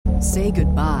Say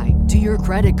goodbye to your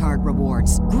credit card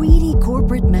rewards. Greedy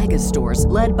corporate mega stores,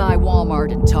 led by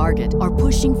Walmart and Target, are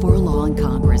pushing for a law in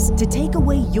Congress to take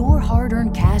away your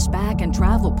hard-earned cash back and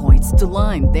travel points to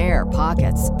line their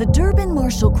pockets. The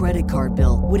Durbin-Marshall credit card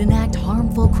bill would enact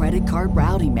harmful credit card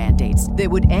routing mandates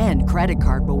that would end credit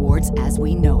card rewards as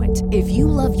we know it. If you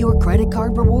love your credit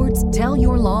card rewards, tell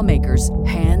your lawmakers,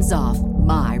 hands off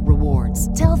my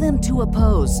rewards. Tell them to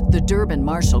oppose the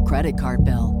Durbin-Marshall credit card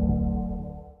bill.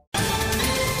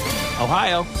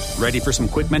 Ohio, ready for some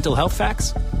quick mental health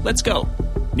facts? Let's go.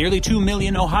 Nearly 2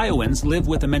 million Ohioans live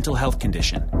with a mental health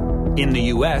condition. In the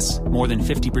U.S., more than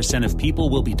 50% of people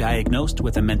will be diagnosed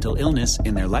with a mental illness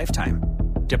in their lifetime.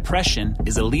 Depression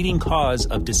is a leading cause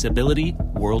of disability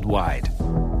worldwide.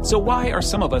 So why are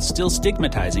some of us still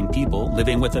stigmatizing people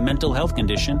living with a mental health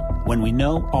condition when we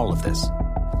know all of this?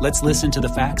 Let's listen to the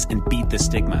facts and beat the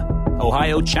stigma.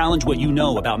 Ohio, challenge what you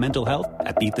know about mental health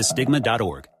at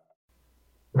beatthestigma.org.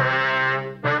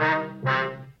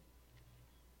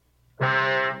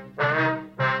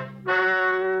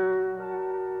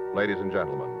 Ladies and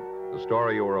gentlemen, the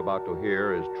story you are about to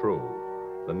hear is true.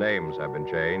 The names have been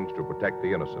changed to protect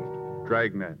the innocent.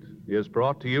 Dragnet is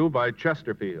brought to you by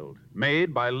Chesterfield,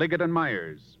 made by Liggett &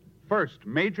 Myers, first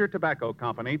major tobacco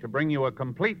company to bring you a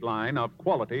complete line of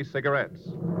quality cigarettes.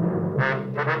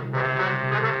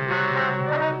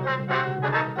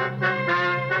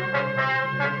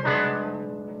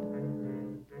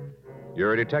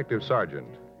 You're a detective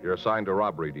sergeant. You're assigned to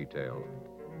robbery detail.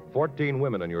 14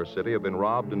 women in your city have been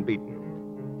robbed and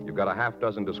beaten. You've got a half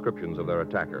dozen descriptions of their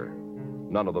attacker.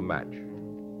 None of them match.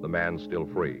 The man's still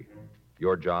free.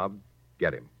 Your job,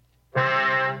 get him.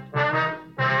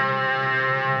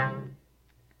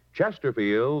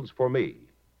 Chesterfield's for me.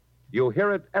 You'll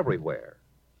hear it everywhere.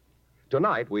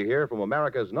 Tonight, we hear from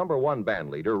America's #1 band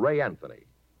leader, Ray Anthony,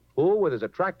 who, with his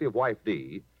attractive wife,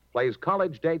 Dee, plays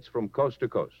college dates from coast to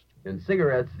coast. In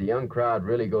cigarettes, the young crowd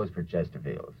really goes for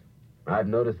Chesterfields. I've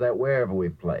noticed that wherever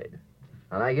we've played.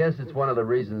 And I guess it's one of the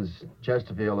reasons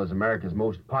Chesterfield is America's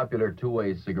most popular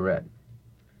two-way cigarette.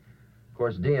 Of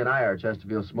course, Dee and I are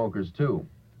Chesterfield smokers, too.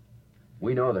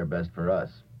 We know they're best for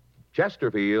us.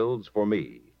 Chesterfield's for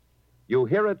me. You'll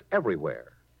hear it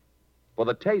everywhere. For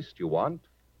the taste you want,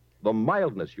 the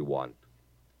mildness you want,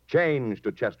 change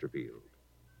to Chesterfield.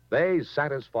 They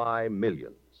satisfy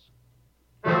millions.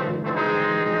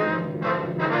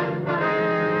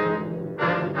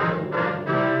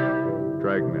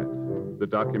 Dragnet, the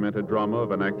documented drama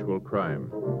of an actual crime.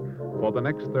 For the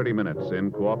next 30 minutes,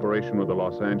 in cooperation with the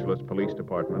Los Angeles Police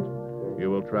Department, you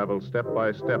will travel step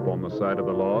by step on the side of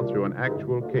the law through an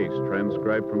actual case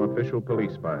transcribed from official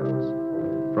police files.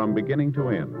 From beginning to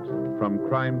end, from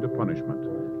crime to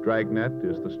punishment, Dragnet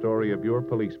is the story of your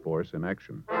police force in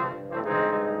action.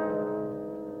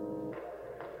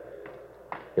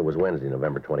 It was Wednesday,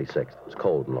 November 26th. It was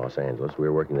cold in Los Angeles. We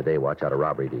were working the day watch out of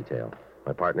robbery detail.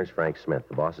 My partner's Frank Smith.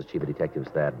 The boss is Chief of Detectives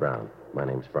Thad Brown. My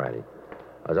name's Friday.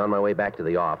 I was on my way back to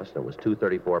the office, and it was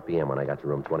 2:34 p.m. when I got to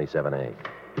room 27A.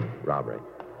 Robbery.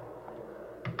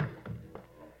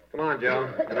 Come on, Joe.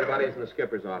 Everybody's in the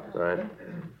skipper's office. All right.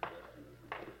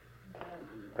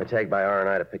 I tagged by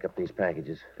R&I to pick up these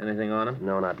packages. Anything on them?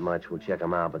 No, not much. We'll check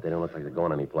them out, but they don't look like they're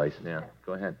going anyplace. Yeah,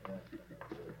 go ahead.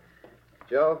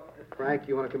 Joe, Frank,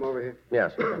 you want to come over here?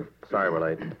 Yes. Sorry we're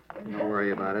late. Don't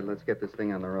worry about it. Let's get this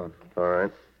thing on the road. All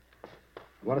right.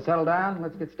 You want to settle down?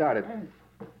 Let's get started.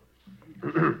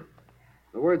 The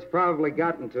word's probably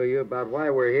gotten to you about why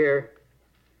we're here.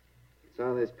 It's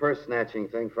on this purse snatching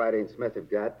thing Friday and Smith have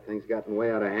got. Things gotten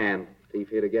way out of hand. Thief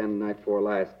hit again the night before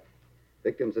last.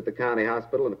 Victim's at the county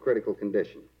hospital in a critical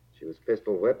condition. She was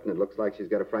pistol whipped, and it looks like she's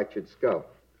got a fractured skull.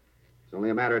 It's only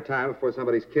a matter of time before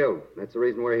somebody's killed. That's the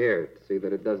reason we're here, to see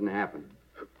that it doesn't happen.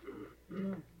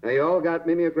 Now, you all got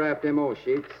mimeographed M.O.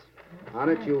 sheets. On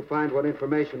it, you'll find what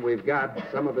information we've got.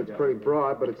 Some of it's pretty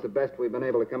broad, but it's the best we've been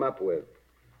able to come up with.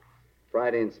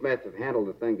 Friday and Smith have handled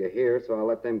the thing to here, so I'll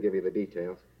let them give you the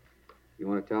details. You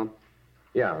want to tell them?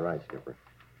 Yeah, right, Skipper.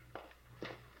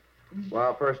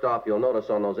 Well, first off, you'll notice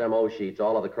on those M.O. sheets,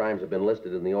 all of the crimes have been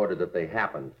listed in the order that they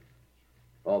happened.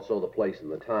 Also, the place and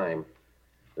the time.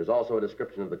 There's also a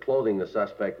description of the clothing the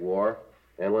suspect wore,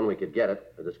 and when we could get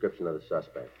it, a description of the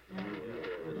suspect.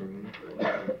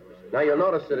 Now, you'll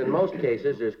notice that in most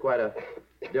cases, there's quite a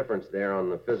difference there on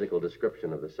the physical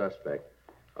description of the suspect.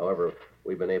 However,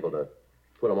 we've been able to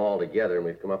put them all together, and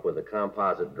we've come up with a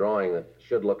composite drawing that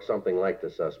should look something like the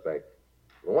suspect.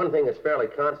 The one thing that's fairly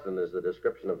constant is the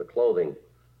description of the clothing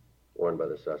worn by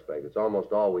the suspect. It's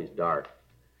almost always dark.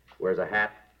 Wears a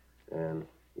hat, and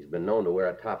he's been known to wear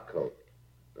a top coat.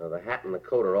 Now, the hat and the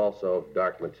coat are also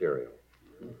dark material.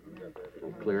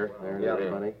 Clear there,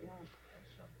 everybody?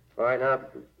 All right, now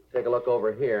take a look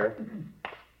over here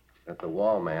at the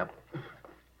wall map.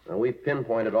 Now, we've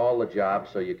pinpointed all the jobs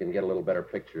so you can get a little better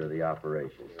picture of the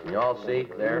operation. Can you all see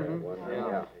there?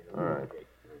 Yeah. All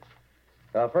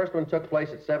right. First one took place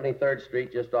at 73rd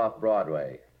Street, just off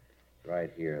Broadway.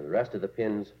 Right here. The rest of the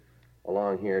pins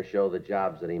along here show the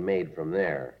jobs that he made from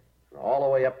there, all the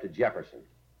way up to Jefferson.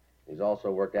 He's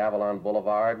also worked Avalon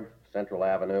Boulevard, Central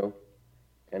Avenue,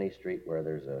 any street where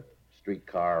there's a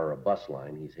streetcar or a bus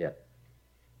line, he's hit.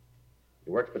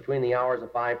 He works between the hours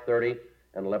of 5:30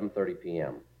 and 11:30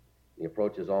 p.m. The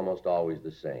approach is almost always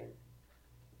the same.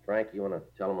 Frank, you want to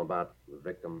tell him about the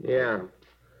victim? Yeah.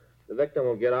 The victim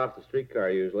will get off the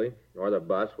streetcar usually, or the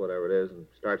bus, whatever it is, and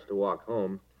starts to walk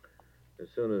home. As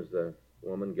soon as the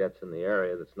woman gets in the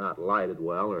area that's not lighted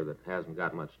well or that hasn't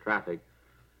got much traffic,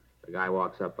 the guy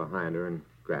walks up behind her and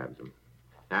grabs him.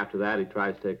 After that, he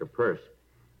tries to take her purse.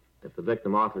 If the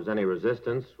victim offers any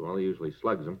resistance, well, he usually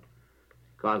slugs him.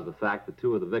 Because of the fact that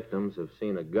two of the victims have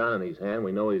seen a gun in his hand,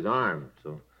 we know he's armed,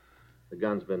 so the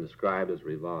gun's been described as a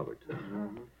revolver, too.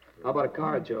 How about a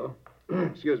car, Joe?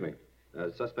 Excuse me.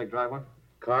 Suspect drive one?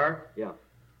 Car? Yeah.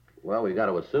 Well, we got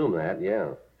to assume that, yeah.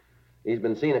 He's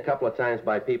been seen a couple of times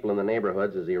by people in the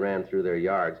neighborhoods as he ran through their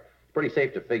yards. It's pretty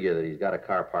safe to figure that he's got a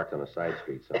car parked on a side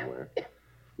street somewhere.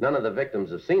 None of the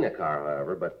victims have seen a car,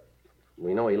 however, but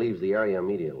we know he leaves the area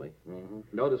immediately. Mm-hmm.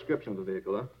 No description of the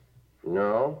vehicle, huh?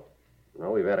 No,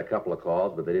 we've had a couple of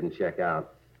calls, but they didn't check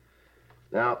out.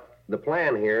 Now, the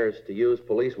plan here is to use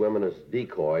police women as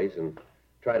decoys and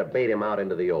try to bait him out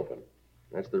into the open.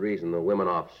 That's the reason the women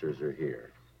officers are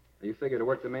here. You figure to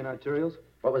work the main arterials?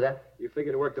 What was that? You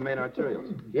figure to work the main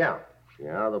arterials? Yeah,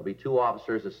 there'll be 2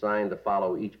 officers assigned to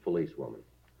follow each policewoman.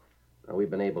 Now, we've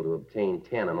been able to obtain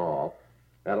 10 in all.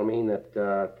 That'll mean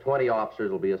that 20 officers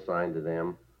will be assigned to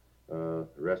them. The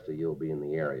rest of you will be in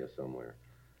the area somewhere.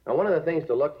 Now, one of the things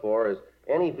to look for is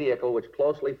any vehicle which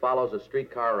closely follows a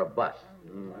streetcar or a bus.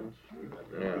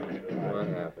 Yeah, what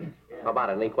happened? How about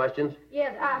it? Any questions?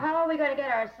 Yes, how are we going to get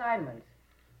our assignments?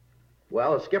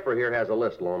 Well, the skipper here has a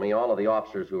list, Lomi. All of the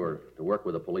officers who are to work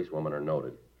with a policewoman are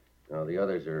noted. Now, the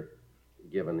others are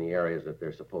given the areas that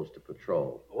they're supposed to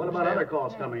patrol. What about other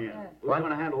calls coming in? Who's What?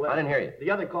 going to handle them? I didn't hear you.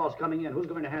 The other calls coming in, who's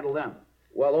going to handle them?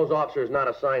 Well, those officers not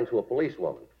assigned to a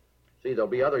policewoman. See, there'll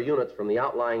be other units from the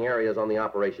outlying areas on the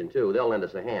operation, too. They'll lend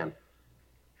us a hand.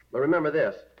 But remember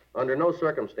this, under no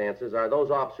circumstances are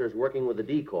those officers working with the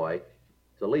decoy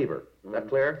to leave her. Is that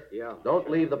clear? Yeah. Don't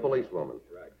leave the policewoman.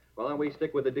 Right. Well, then we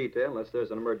stick with the detail unless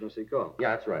there's an emergency call.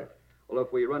 Yeah, that's right. Well,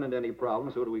 if we run into any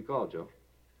problems, who do we call, Joe?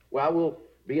 Well, we'll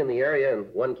be in the area in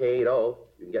 1K80. You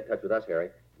can get in touch with us, Harry.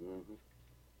 Mm-hmm.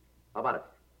 How about it?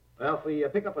 Well, if we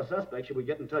pick up a suspect, should we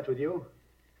get in touch with you?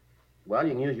 Well,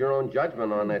 you can use your own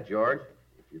judgment on that, George.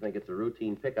 If you think it's a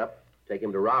routine pickup, take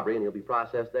him to robbery and he'll be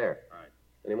processed there. All right.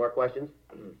 Any more questions?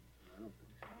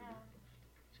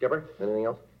 Skipper, anything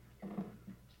else?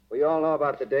 We all know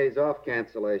about the days off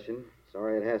cancellation.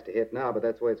 Sorry it has to hit now, but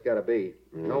that's the way it's got to be.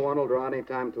 No one will draw any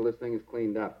time till this thing is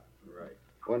cleaned up. Right.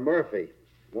 When Murphy,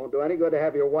 won't do any good to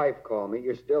have your wife call me.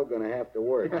 You're still going to have to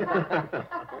work.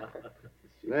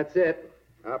 That's it.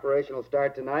 Operation will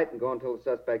start tonight and go until the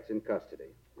suspect's in custody.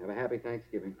 Have a happy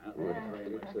Thanksgiving.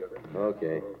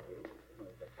 Okay.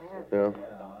 Well,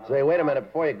 say, wait a minute,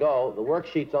 before you go, the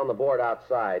worksheet's on the board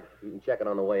outside. You can check it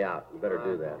on the way out. You better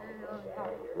do that.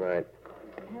 Right.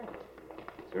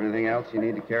 Is there anything else you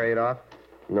need to carry it off?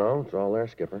 No, it's all there,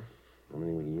 Skipper. The only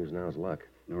thing we can use now is luck.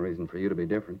 No reason for you to be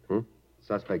different.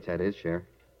 Suspect's had his share.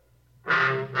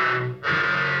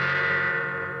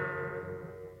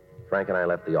 Frank and I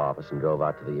left the office and drove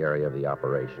out to the area of the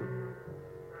operation.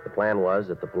 The plan was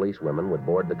that the police women would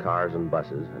board the cars and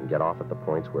buses and get off at the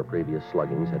points where previous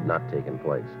sluggings had not taken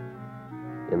place.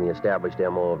 In the established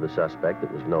MO of the suspect,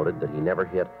 it was noted that he never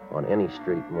hit on any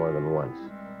street more than once.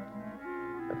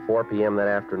 At 4 p.m. that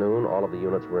afternoon, all of the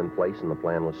units were in place and the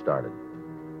plan was started.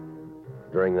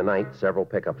 During the night, several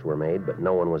pickups were made, but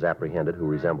no one was apprehended who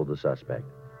resembled the suspect.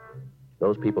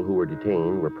 Those people who were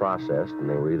detained were processed and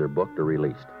they were either booked or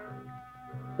released.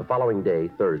 The following day,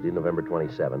 Thursday, November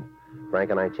 27th,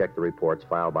 Frank and I checked the reports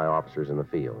filed by officers in the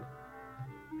field.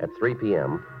 At 3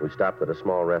 p.m., we stopped at a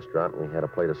small restaurant and we had a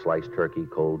plate of sliced turkey,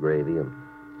 cold gravy, and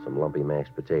some lumpy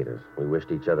mashed potatoes. We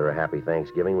wished each other a happy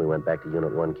Thanksgiving. We went back to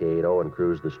Unit 1K80 and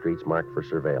cruised the streets marked for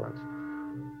surveillance.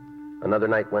 Another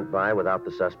night went by without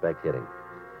the suspect hitting.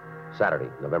 Saturday,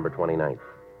 November 29th,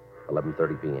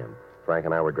 11:30 p.m. Frank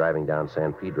and I were driving down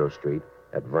San Pedro Street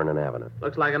at Vernon Avenue.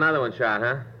 Looks like another one shot,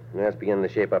 huh? Yeah, it's beginning to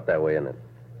shape up that way, isn't it?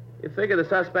 You figure the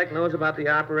suspect knows about the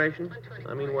operation?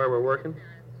 I mean, where we're working?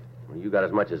 Well, you got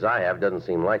as much as I have. Doesn't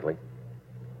seem likely.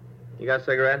 You got a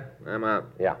cigarette? I'm out.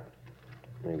 Yeah.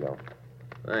 There you go.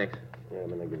 Thanks. Yeah, I'm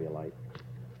going to give you a light.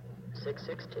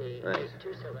 66T, Thanks.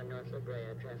 827 North La Brea,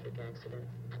 traffic accident.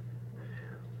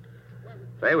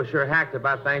 Faye was sure hacked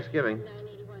about Thanksgiving.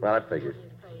 Well, that figures.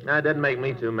 No, it didn't make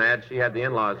me too mad. She had the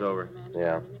in-laws over.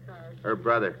 Yeah. Her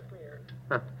brother.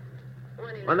 Huh.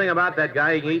 One thing about that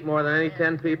guy, he can eat more than any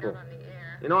 10 people.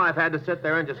 You know, I've had to sit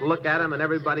there and just look at him, and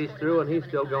everybody's through, and he's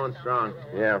still going strong.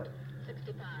 Yeah.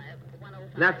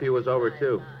 Nephew was over,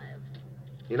 too.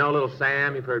 You know Little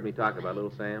Sam? You've heard me talk about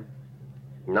Little Sam.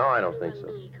 No, I don't think so.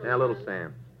 Yeah, Little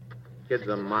Sam. Kid's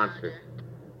a monster.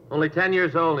 Only 10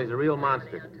 years old, and he's a real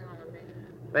monster.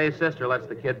 Faye's sister lets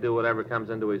the kid do whatever comes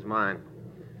into his mind.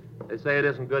 They say it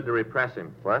isn't good to repress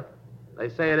him. What? They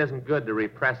say it isn't good to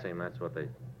repress him. That's what they,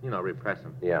 repress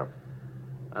him. Yeah.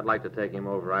 I'd like to take him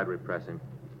over. I'd repress him.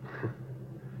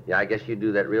 Yeah, I guess you'd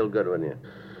do that real good, wouldn't you?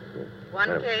 Yeah.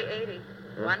 1K80,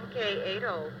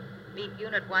 1K80. Meet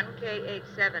unit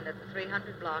 1K87 at the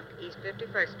 300 block, East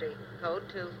 51st Street, code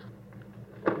 2.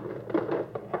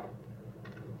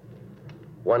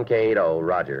 1K80,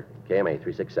 Roger. KMA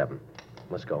 367.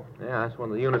 Let's go. Yeah, that's one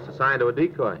of the units assigned to a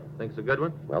decoy. Think it's a good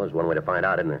one? Well, there's one way to find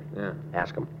out, isn't there? Yeah.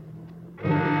 Ask him.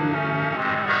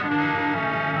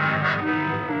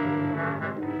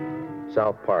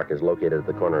 South Park is located at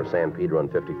the corner of San Pedro and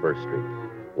 51st Street.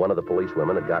 One of the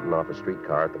policewomen had gotten off a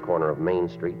streetcar at the corner of Main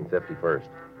Street and 51st.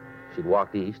 She'd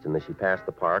walked east, and as she passed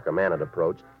the park, a man had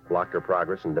approached, blocked her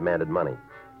progress, and demanded money.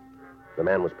 The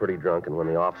man was pretty drunk, and when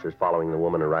the officers following the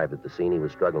woman arrived at the scene, he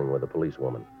was struggling with a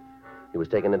policewoman. He was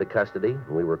taken into custody,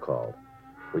 and we were called.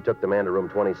 We took the man to room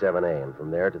 27A, and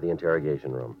from there to the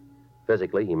interrogation room.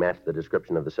 Physically, he matched the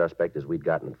description of the suspect as we'd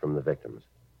gotten it from the victims.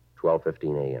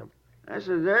 12:15 a.m. That's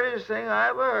the dirtiest thing I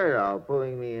ever heard of,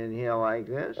 putting me in here like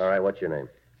this. All right, what's your name?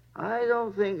 I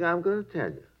don't think I'm going to tell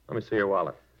you. Let me see your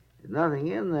wallet. There's nothing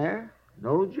in there.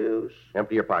 No juice.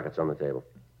 Empty your pockets on the table.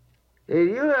 Hey,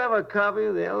 do you have a copy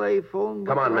of the L.A. phone book?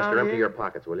 Come on, mister, around empty here? your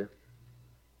pockets, will you?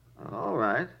 All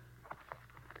right.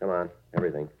 Come on,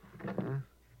 everything.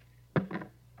 How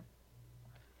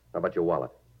about your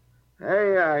wallet?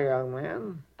 There you are, young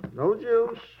man. No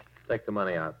juice. Take the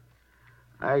money out.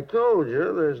 I told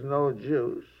you there's no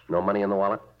juice. No money in the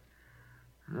wallet?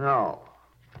 No.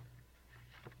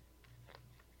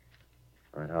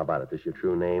 All right, how about it? This your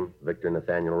true name, Victor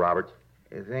Nathaniel Roberts?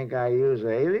 You think I use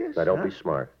alias? Now, don't huh? be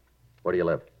smart. Where do you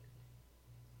live?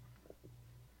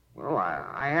 Well,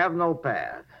 I have no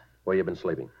pad. Where you been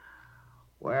sleeping?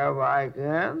 Wherever I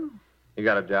can. You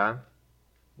got a job?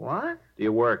 What? Do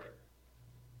you work?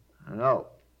 No.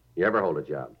 You ever hold a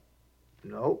job?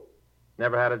 Nope.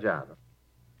 Never had a job?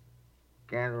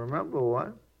 Can't remember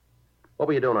one. What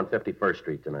were you doing on 51st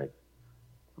Street tonight?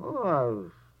 Oh, I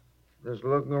was just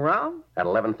looking around. At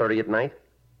 11:30 at night?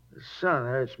 The sun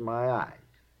hurts my eyes.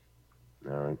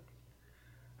 All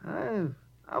right.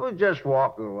 I was just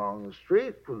walking along the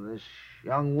street when this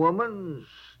young woman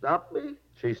stopped me.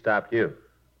 She stopped you.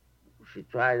 She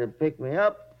tried to pick me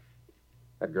up.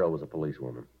 That girl was a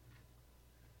policewoman.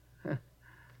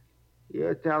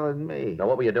 You're telling me. Now,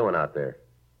 what were you doing out there?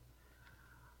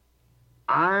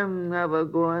 I'm never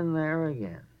going there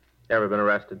again. Ever been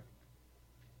arrested?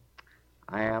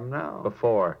 I am now.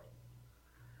 Before?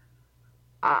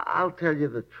 I'll tell you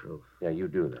the truth. Yeah, you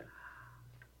do that.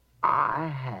 I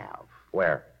have.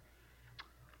 Where?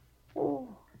 Oh,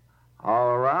 all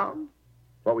around.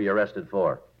 What were you arrested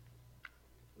for?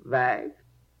 Bag. Have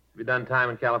you done time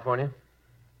in California?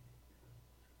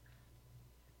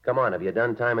 Come on, have you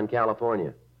done time in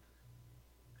California?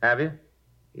 Have you?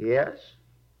 Yes.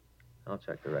 I'll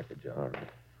check the record, Joe. All right.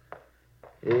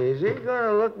 Is he going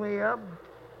to look me up?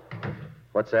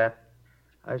 What's that?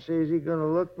 I say, is he going to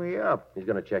look me up? He's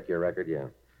going to check your record, yeah.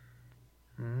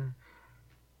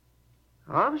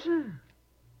 Officer,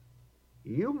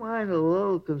 you mind a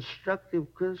little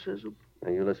constructive criticism?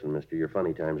 Now, you listen, mister. Your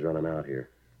funny time's running out here.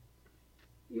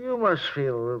 You must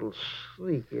feel a little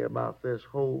sneaky about this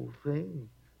whole thing,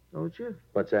 don't you?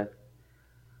 What's that?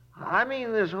 I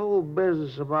mean, this whole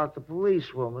business about the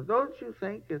policewoman. Don't you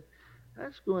think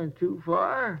that's going too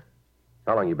far?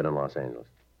 How long you been in Los Angeles?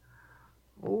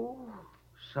 Oh,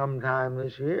 sometime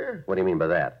this year. What do you mean by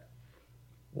that?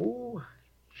 Oh,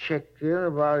 checked in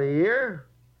about a year.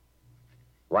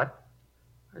 What?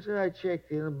 I said I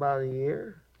checked in about a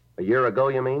year. A year ago,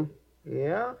 you mean?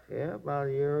 Yeah, about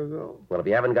a year ago. Well, if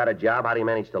you haven't got a job, how do you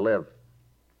manage to live?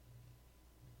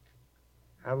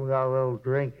 Haven't got a little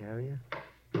drink, have you?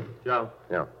 Joe.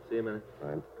 Yeah. See you a minute. All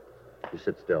right. You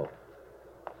sit still.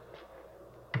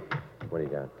 What do you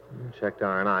got? Checked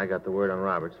R&I. Got the word on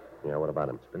Roberts. Yeah, what about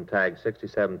him? He's been tagged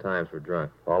 67 times for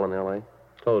drunk. All in L.A.?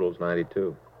 Total's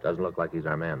 92. Doesn't look like he's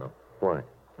our man, though. Why?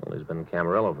 Well, he's been in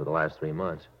Camarillo for the last 3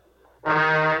 months.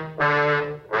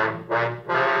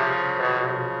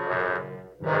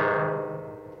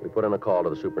 We put in a call to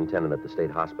the superintendent at the state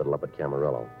hospital up at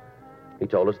Camarillo. He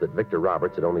told us that Victor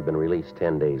Roberts had only been released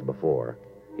 10 days before.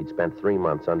 He'd spent 3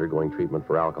 months undergoing treatment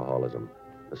for alcoholism.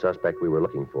 The suspect we were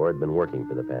looking for had been working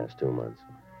for the past 2 months.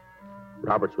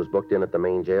 Roberts was booked in at the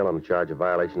main jail on a charge of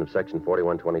violation of Section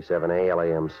 4127A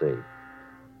LAMC.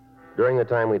 During the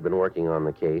time we'd been working on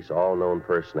the case, all known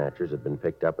purse snatchers had been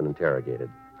picked up and interrogated.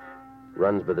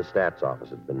 Runs by the stats office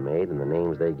had been made, and the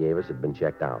names they gave us had been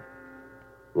checked out.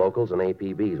 Locals and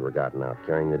APBs were gotten out,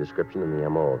 carrying the description and the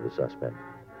M.O. of the suspect.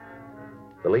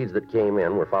 The leads that came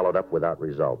in were followed up without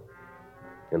result.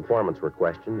 Informants were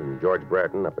questioned, and George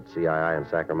Brereton up at CII in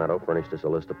Sacramento furnished us a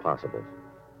list of possibles.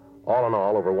 All in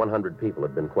all, over 100 people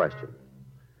had been questioned.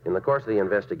 In the course of the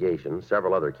investigation,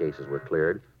 several other cases were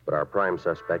cleared, but our prime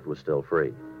suspect was still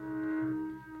free.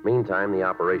 Meantime, the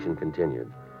operation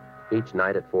continued. Each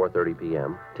night at 4:30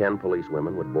 p.m., 10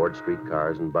 policewomen would board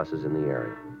streetcars and buses in the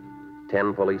area.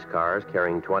 10 police cars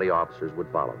carrying 20 officers would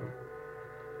follow them.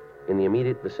 In the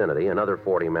immediate vicinity, another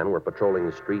 40 men were patrolling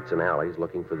the streets and alleys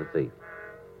looking for the thief.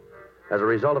 As a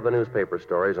result of the newspaper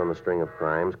stories on the string of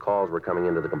crimes, calls were coming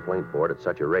into the complaint board at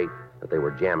such a rate that they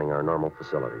were jamming our normal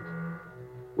facilities.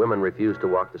 Women refused to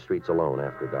walk the streets alone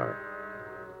after dark.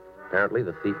 Apparently,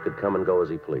 the thief could come and go as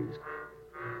he pleased.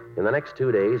 In the next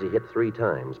 2 days, he hit 3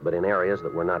 times, but in areas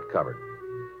that were not covered.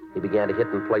 He began to hit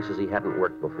in places he hadn't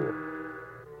worked before.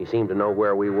 He seemed to know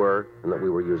where we were and that we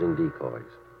were using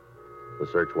decoys. The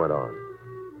search went on.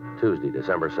 Tuesday,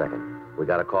 December 2nd, we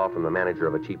got a call from the manager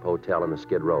of a cheap hotel in the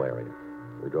Skid Row area.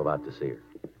 We drove out to see her.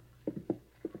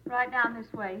 Right down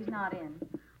this way. He's not in.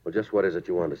 Well, just what is it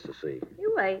you want us to see?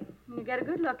 You wait. When you get a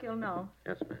good look, you'll know.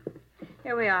 Yes, ma'am.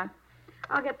 Here we are.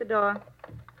 I'll get the door.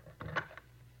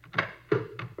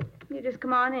 You just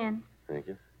come on in. Thank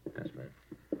you. Yes,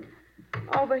 ma'am.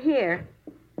 Over here.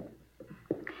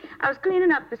 I was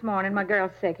cleaning up this morning. My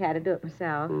girl's sick. Had to do it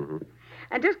myself. Mm-hmm.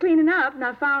 And just cleaning up, and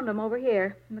I found them over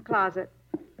here in the closet.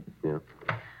 Yeah.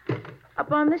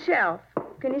 Up on the shelf.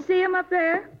 Can you see them up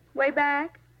there? Way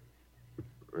back?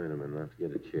 Wait a minute. Let's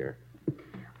get a chair.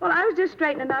 Well, I was just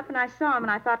straightening up, and I saw them,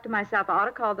 and I thought to myself, I ought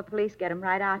to call the police, get them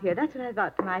right out here. That's what I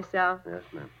thought to myself. Yes,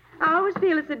 ma'am. I always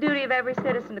feel it's the duty of every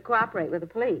citizen to cooperate with the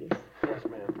police. Yes,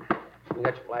 ma'am. You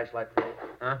got your flashlight, Frank?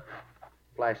 Huh?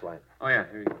 Flashlight. Oh, yeah,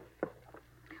 here you go.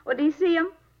 Well, do you see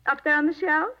them up there on the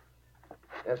shelf?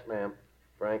 Yes, ma'am.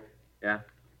 Frank? Yeah?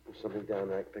 There's something down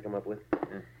there I can pick him up with?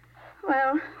 Yeah.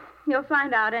 Well, you'll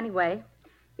find out anyway.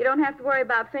 You don't have to worry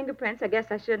about fingerprints. I guess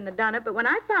I shouldn't have done it, but when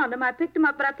I found them, I picked them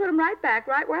up, but I put them right back,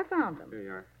 right where I found them. Here you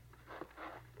are.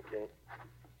 Okay.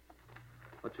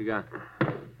 What you got?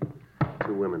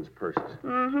 2 women's purses.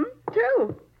 Mm-hmm.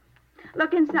 2.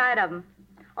 Look inside of them.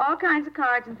 All kinds of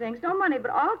cards and things. No money,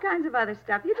 but all kinds of other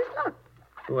stuff. You just look.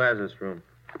 Who has this room?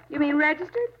 You mean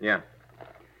registered? Yeah.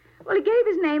 Well, he gave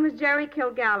his name as Jerry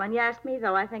Kilgallen. You asked me,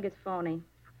 though. I think it's phony.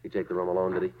 He take the room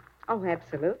alone, did he? Oh,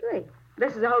 absolutely.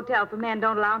 This is a hotel for men.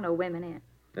 Don't allow no women in.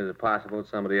 Is it possible that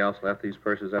somebody else left these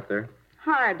purses up there?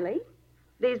 Hardly.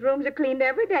 These rooms are cleaned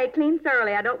every day, cleaned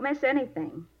thoroughly. I don't miss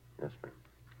anything. Yes, ma'am.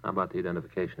 How about the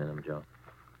identification in them, Joe?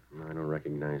 No, I don't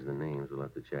recognize the names. We'll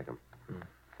have to check them.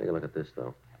 Take a look at this,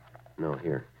 though. No,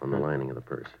 here, on the lining of the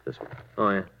purse. This one. Oh,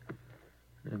 yeah.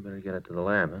 I better get it to the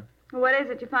lab, huh? What is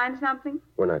it? You find something?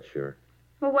 We're not sure.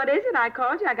 Well, what is it? I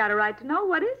called you. I got a right to know.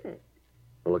 What is it?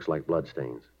 It looks like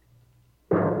bloodstains.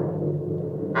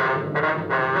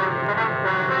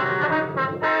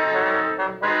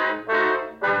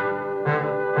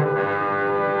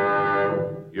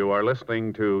 You are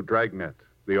listening to Dragnet,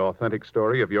 the authentic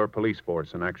story of your police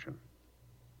force in action.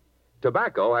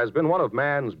 Tobacco has been one of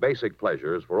man's basic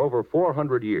pleasures for over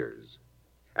 400 years.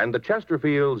 And the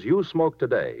Chesterfields you smoke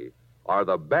today are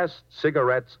the best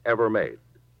cigarettes ever made.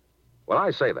 When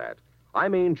I say that, I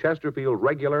mean Chesterfield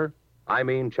regular, I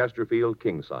mean Chesterfield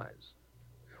king size.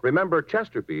 Remember,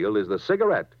 Chesterfield is the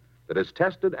cigarette that is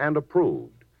tested and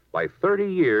approved by 30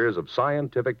 years of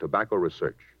scientific tobacco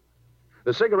research.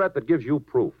 The cigarette that gives you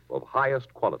proof of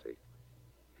highest quality.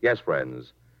 Yes,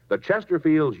 friends, the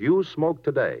Chesterfields you smoke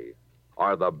today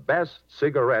are the best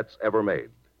cigarettes ever made.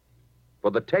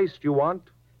 For the taste you want,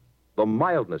 the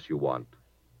mildness you want,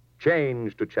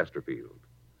 change to Chesterfield.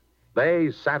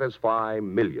 They satisfy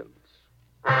millions.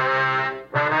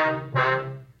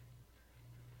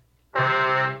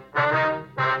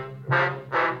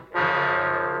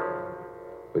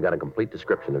 We got a complete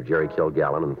description of Jerry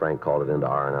Kilgallen, and Frank called it into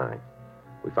R&I.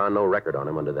 We found no record on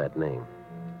him under that name.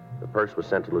 The purse was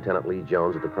sent to Lieutenant Lee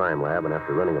Jones at the crime lab, and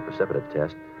after running a precipitate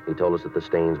test, he told us that the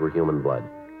stains were human blood.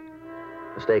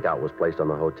 A stakeout was placed on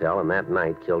the hotel, and that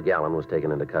night, Kilgallen was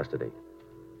taken into custody.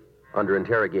 Under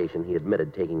interrogation, he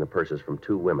admitted taking the purses from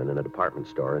 2 women in a department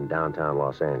store in downtown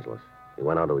Los Angeles. He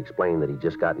went on to explain that he'd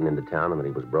just gotten into town and that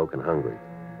he was broke and hungry.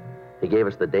 He gave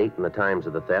us the date and the times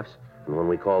of the thefts, and when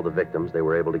we called the victims, they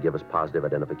were able to give us positive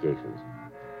identifications.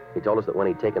 He told us that when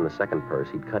he'd taken the second purse,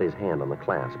 he'd cut his hand on the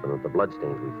clasp and that the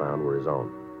bloodstains we found were his own.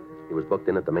 He was booked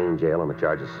in at the main jail on the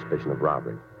charge of suspicion of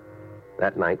robbery.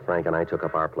 That night, Frank and I took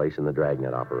up our place in the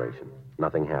dragnet operation.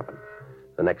 Nothing happened.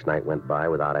 The next night went by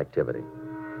without activity.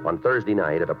 On Thursday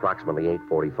night at approximately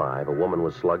 8:45, a woman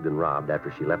was slugged and robbed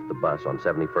after she left the bus on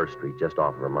 71st Street just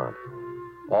off of Vermont.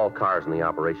 All cars in the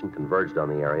operation converged on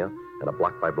the area, and a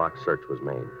block-by-block search was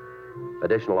made.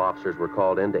 Additional officers were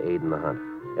called in to aid in the hunt.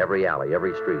 Every alley,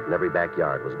 every street, and every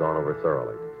backyard was gone over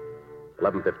thoroughly.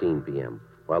 11:15 p.m.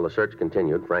 While the search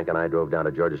continued, Frank and I drove down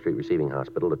to Georgia Street Receiving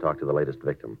Hospital to talk to the latest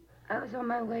victim. I was on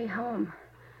my way home.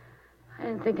 I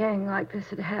didn't think anything like this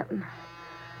had happened.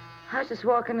 I was just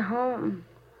walking home.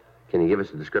 Can you give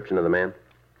us a description of the man?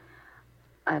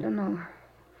 I don't know.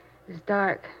 It was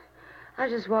dark. I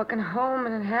was just walking home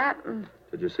and it happened.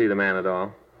 Did you see the man at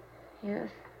all? Yes.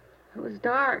 It was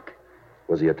dark.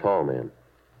 Was he a tall man?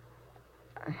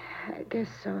 I guess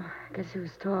so. I guess he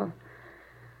was tall.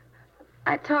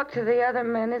 I talked to the other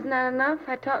men. Isn't that enough?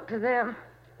 I talked to them.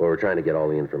 Well, we're trying to get all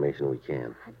the information we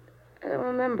can. I don't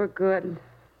remember good.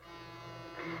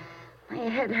 My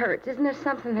head hurts. Isn't there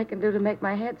something they can do to make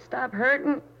my head stop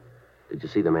hurting? Did you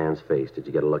see the man's face? Did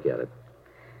you get a look at it?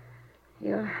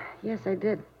 Yeah, yes, I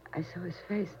did. I saw his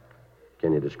face.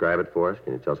 Can you describe it for us?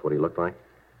 Can you tell us what he looked like?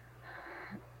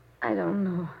 I don't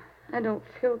know. I don't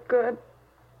feel good.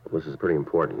 Well, this is pretty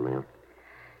important, ma'am.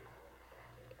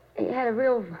 He had a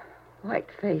real white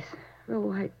face. Real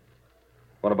white.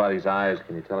 What about his eyes?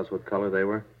 Can you tell us what color they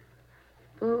were?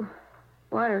 Blue.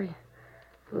 Watery.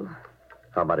 Blue.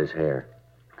 How about his hair?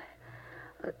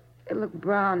 It looked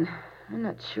brown. I'm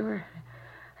not sure.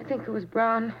 I think it was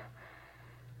brown.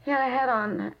 He had a hat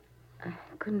on. I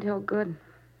couldn't tell good.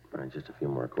 All right, just a few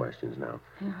more questions now.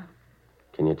 Yeah.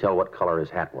 Can you tell what color his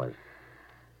hat was?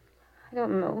 I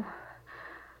don't know.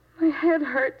 My head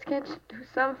hurts. Can't you do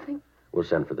something? We'll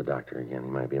send for the doctor again. He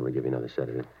might be able to give you another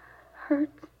sedative.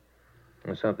 Hurts.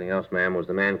 There's something else, ma'am. Was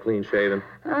the man clean shaven?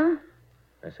 Huh?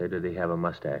 I said, did he have a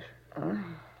mustache?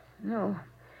 No.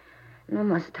 No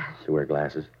mustache. Does he wear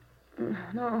glasses?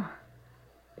 No.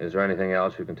 Is there anything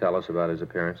else you can tell us about his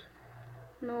appearance?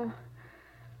 No.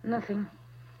 Nothing.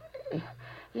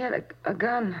 He had a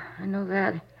gun. I know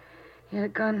that. He had a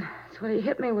gun. That's what he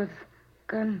hit me with.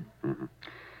 Gun. Mm-hmm.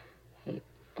 He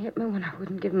hit me when I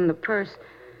wouldn't give him the purse.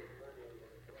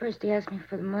 First, he asked me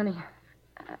for the money.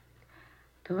 I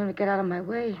told him to get out of my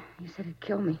way. He said he'd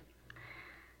kill me.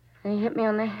 Then he hit me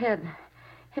on the head.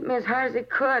 Hit me as hard as he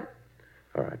could.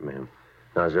 All right, ma'am.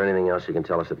 Now, is there anything else you can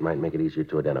tell us that might make it easier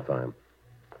to identify him?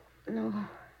 No,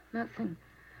 nothing.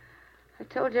 I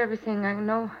told you everything I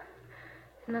know.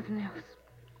 Nothing else.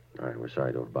 All right, we're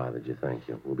sorry to have bothered you. Thank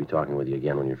you. We'll be talking with you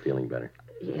again when you're feeling better.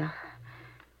 Yeah.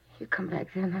 You come back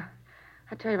then.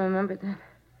 I'll try to remember then.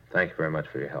 Thank you very much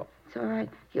for your help. It's all right.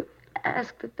 You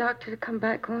ask the doctor to come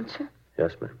back, won't you?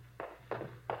 Yes, ma'am.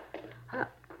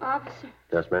 Officer.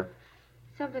 Yes, ma'am?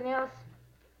 Something else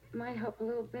might help a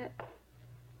little bit.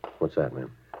 What's that,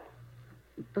 ma'am?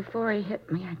 Before he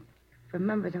hit me, I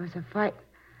remember there was a fight.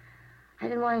 I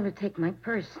didn't want him to take my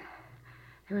purse.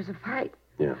 There was a fight.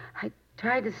 Yeah. I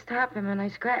tried to stop him, and I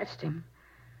scratched him.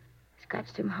 I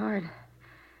scratched him hard.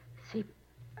 See,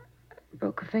 I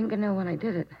broke a fingernail when I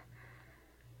did it.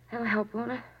 That'll help,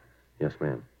 won't it? Yes,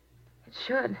 ma'am. It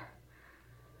should.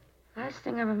 Last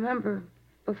thing I remember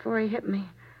before he hit me,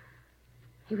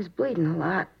 he was bleeding a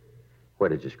lot. Where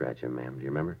did you scratch him, ma'am? Do you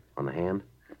remember? On the hand?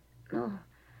 No,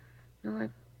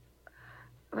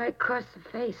 right across the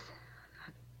face.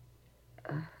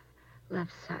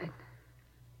 Left side.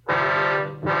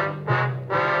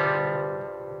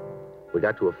 We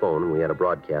got to a phone, and we had a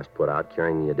broadcast put out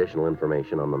carrying the additional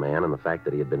information on the man and the fact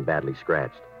that he had been badly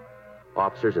scratched.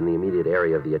 Officers in the immediate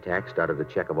area of the attack started a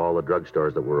check of all the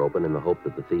drugstores that were open in the hope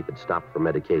that the thief had stopped for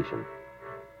medication.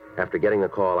 After getting the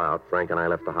call out, Frank and I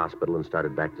left the hospital and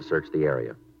started back to search the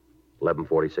area.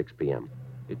 11:46 p.m.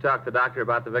 You talked to the doctor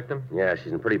about the victim? Yeah,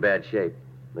 she's in pretty bad shape.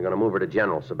 They're going to move her to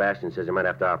General. Sebastian says he might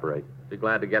have to operate. Be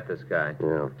glad to get this guy.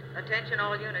 Yeah. Attention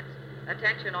all units.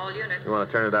 Attention all units. You want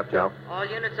to turn it up, Joe? All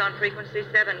units on frequency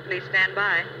 7, please stand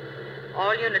by.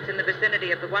 All units in the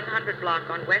vicinity of the 100 block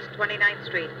on West 29th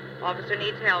Street. Officer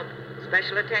needs help.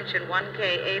 Special attention,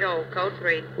 1K80, code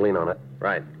 3. Lean on it.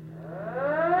 Right.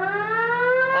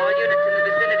 All units in the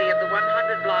vicinity of the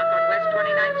 100 block on West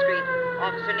 29th Street.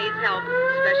 Officer needs help.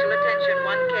 Special attention,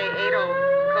 1K80,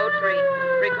 code 3,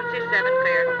 frequency 7,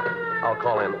 clear. I'll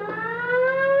call in.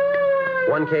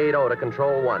 1K80 to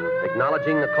Control 1.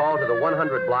 Acknowledging the call to the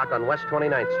 100 block on West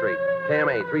 29th Street.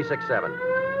 KMA 367.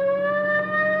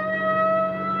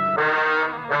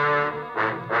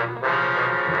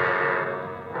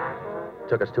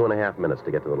 Took us 2.5 minutes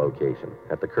to get to the location.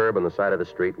 At the curb on the side of the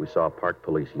street, we saw a parked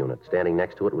police unit. Standing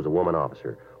next to it was a woman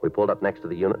officer. We pulled up next to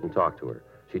the unit and talked to her.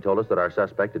 She told us that our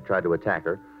suspect had tried to attack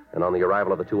her, and on the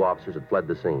arrival of the two officers had fled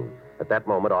the scene. At that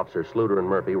moment, Officers Sluter and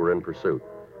Murphy were in pursuit.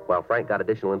 While Frank got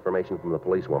additional information from the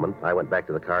policewoman, I went back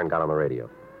to the car and got on the radio.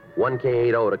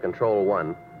 1K80 to Control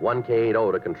 1.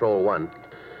 1K80 to Control 1.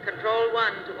 Control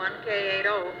 1 to 1K80.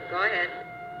 Go ahead.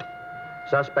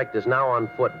 Suspect is now on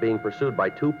foot, being pursued by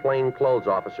two plainclothes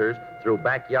officers through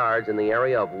backyards in the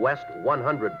area of West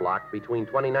 100 block between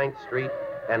 29th Street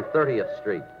and 30th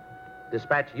Street.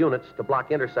 Dispatch units to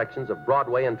block intersections of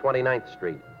Broadway and 29th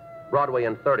Street, Broadway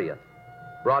and 30th,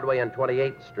 Broadway and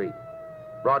 28th Street,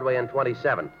 Broadway and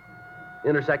 27th,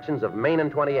 intersections of Main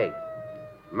and 28th,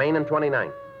 Main and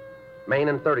 29th, Main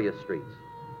and 30th Streets,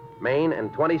 Main and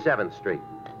 27th Street.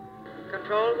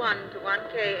 Control 1 to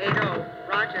 1K80.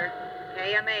 Roger.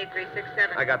 KMA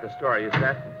 367. I got the story. You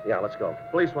set? Yeah, let's go.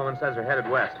 Policewoman says they're headed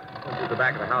west. Through the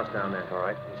back of the house down there. All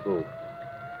right, let's move.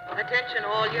 Attention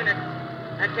all units.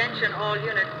 Attention all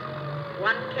units.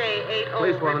 1K80.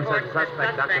 Policewoman says the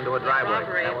suspect ducked into a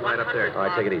driveway. That one right up there. All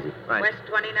right, take it easy. Right. West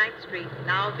 29th Street,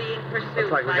 now being pursued.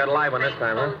 Looks like we got a live one this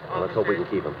time, huh? Well, let's hope we can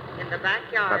keep him. In the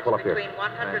backyard pull up here. between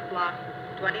 100 block,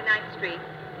 29th Street,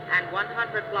 and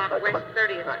 100 block West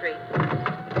 30th Street.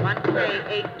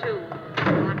 1K82.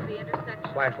 Block the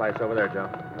intersection. Flashlight's over there, Joe.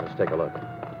 Let's take a look.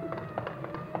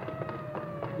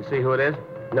 You see who it is?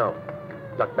 No.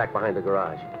 Duck back behind the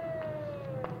garage.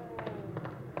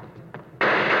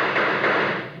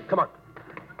 Come on.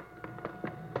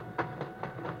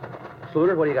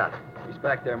 Sluter, what do you got? He's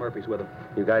back there. Murphy's with him.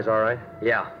 You guys all right?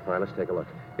 Yeah. All right, let's take a look.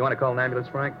 You want to call an ambulance,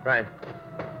 Frank? Right.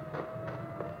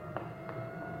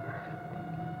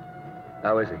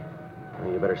 How is he?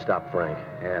 Well, you better stop Frank.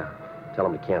 Yeah. Tell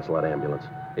him to cancel that ambulance.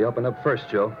 He opened up first,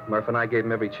 Joe. Murph and I gave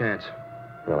him every chance.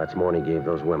 Well, that's more than he gave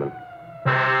those women.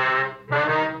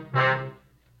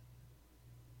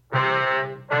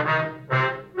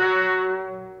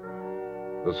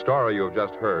 The story you have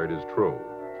just heard is true.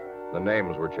 The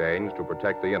names were changed to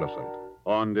protect the innocent.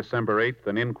 On December 8th,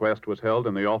 an inquest was held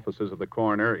in the offices of the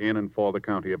coroner in and for the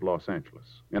county of Los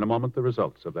Angeles. In a moment, the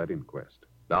results of that inquest.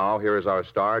 Now, here is our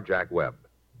star, Jack Webb.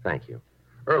 Thank you.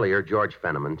 Earlier, George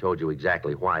Fenneman told you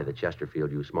exactly why the Chesterfield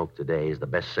you smoked today is the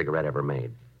best cigarette ever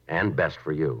made. And best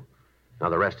for you. Now,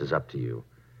 the rest is up to you.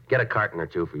 Get a carton or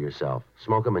two for yourself.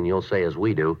 Smoke them and you'll say, as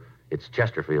we do, it's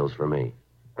Chesterfields for me.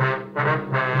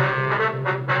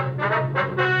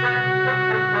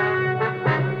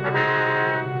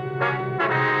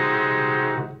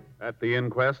 At the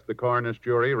inquest, the coroner's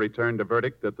jury returned a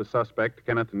verdict that the suspect,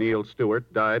 Kenneth Neil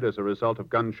Stewart, died as a result of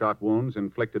gunshot wounds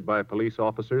inflicted by police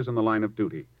officers in the line of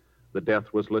duty. The death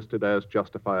was listed as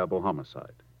justifiable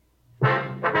homicide.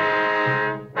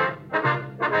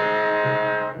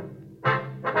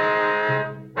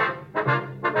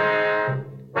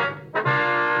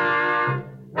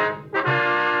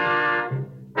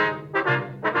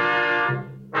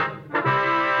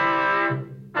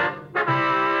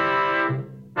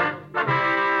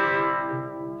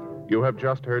 You have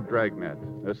just heard Dragnet,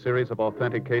 a series of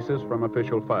authentic cases from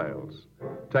official files.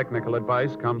 Technical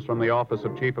advice comes from the Office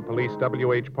of Chief of Police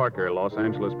W.H. Parker, Los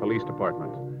Angeles Police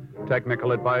Department.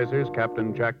 Technical advisors,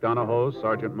 Captain Jack Donahoe,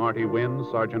 Sergeant Marty Wynn,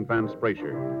 Sergeant Vance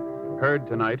Brasher. Heard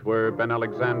tonight were Ben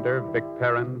Alexander, Vic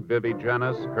Perrin, Vivi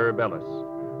Janis, Herb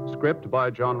Ellis. Script by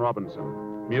John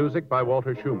Robinson. Music by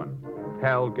Walter Schumann.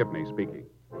 Hal Gibney speaking.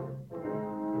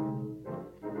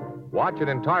 Watch an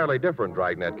entirely different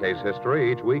Dragnet case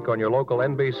history each week on your local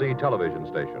NBC television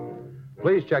station.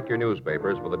 Please check your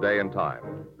newspapers for the day and time.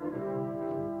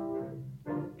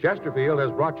 Chesterfield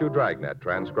has brought you Dragnet,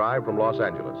 transcribed from Los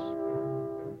Angeles.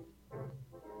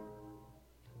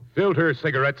 Filter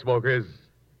cigarette smokers,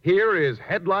 here is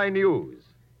headline news.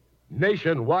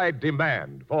 Nationwide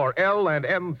demand for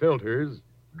L&M filters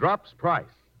drops price.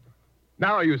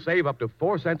 Now you save up to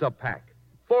 4 cents a pack,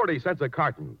 40 cents a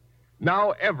carton.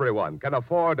 Now everyone can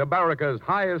afford America's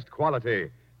highest quality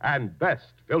and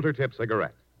best filter tip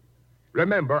cigarette.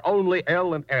 Remember, only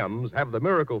L&M's have the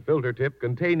miracle filter tip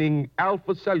containing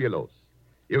alpha cellulose.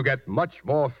 You get much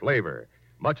more flavor,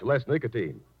 much less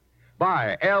nicotine.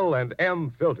 Buy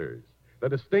L&M filters, the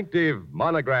distinctive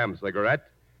monogram cigarette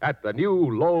at the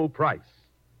new low price.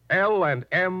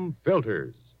 L&M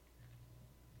Filters.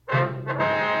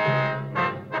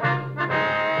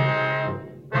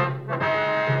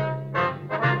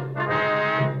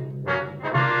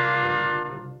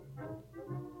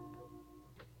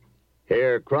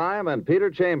 Hear Crime and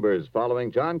Peter Chambers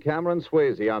following John Cameron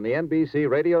Swayze on the NBC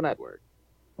Radio Network.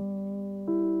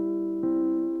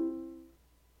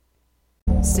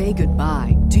 Say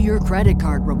goodbye to your credit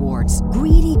card rewards.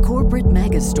 Greedy corporate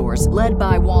mega stores, led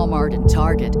by Walmart and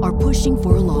Target, are pushing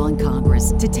for a law in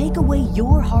Congress to take away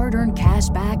your hard-earned cash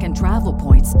back and travel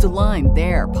points to line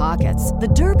their pockets. The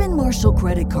Durbin-Marshall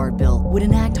credit card bill would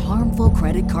enact harmful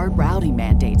credit card routing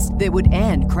mandates that would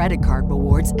end credit card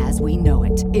rewards as we know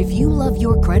it. If you love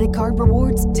your credit card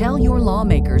rewards, tell your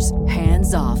lawmakers,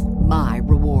 hands off my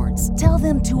rewards. Tell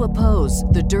them to oppose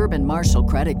the Durbin-Marshall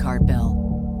credit card bill.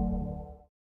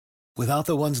 Without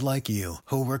the ones like you,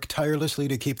 who work tirelessly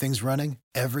to keep things running,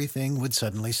 everything would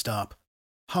suddenly stop.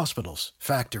 Hospitals,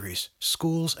 factories,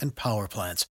 schools, and power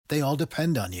plants, they all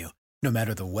depend on you. No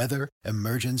matter the weather,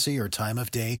 emergency, or time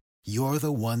of day, you're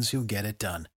the ones who get it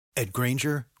done. At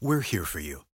Grainger, we're here for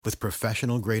you with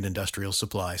professional-grade industrial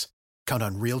supplies. Count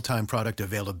on real-time product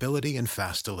availability and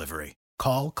fast delivery.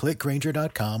 Call, click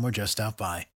Grainger.com, or just stop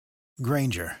by.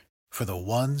 Grainger, for the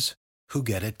ones who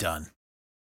get it done.